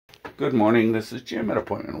Good morning, this is Jim at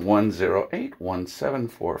appointment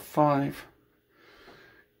 108-1745.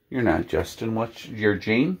 You're not Justin, what's your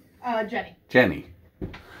Jean? Jenny. Jenny.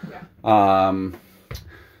 Yeah.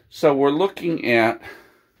 So we're looking at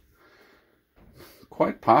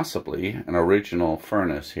quite possibly an original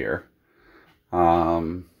furnace here.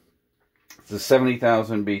 It's a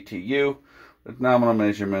 70,000 BTU with nominal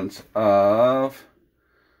measurements of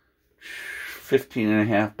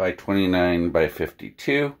 15.5 by 29 by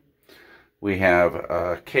 52. We have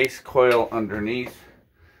a case coil underneath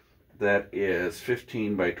that is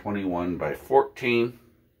 15 by 21 by 14.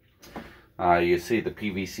 You see the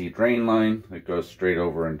PVC drain line that goes straight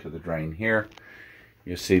over into the drain here.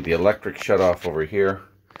 You see the electric shutoff over here.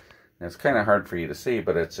 And it's kind of hard for you to see,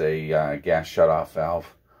 but it's a gas shutoff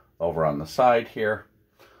valve over on the side here.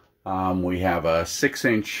 We have a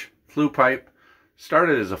 6-inch flue pipe.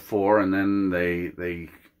 Started as a 4, and then they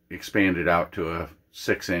expanded out to a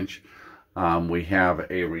 6-inch. We have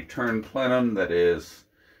a return plenum that is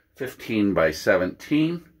 15 by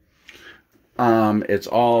 17. It's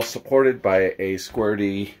all supported by a square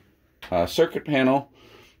D circuit panel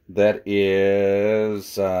that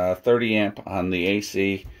is 30 amp on the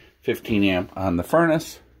AC, 15 amp on the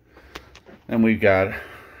furnace. And we've got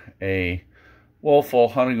a Woeful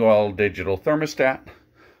Honeywell digital thermostat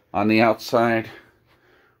on the outside.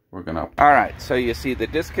 We're gonna, all right, so you see the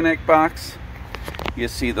disconnect box, you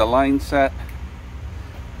see the line set,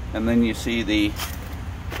 and then you see the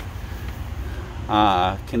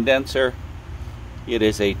condenser. It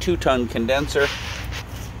is a 2-ton condenser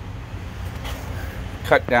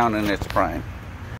cut down in its prime.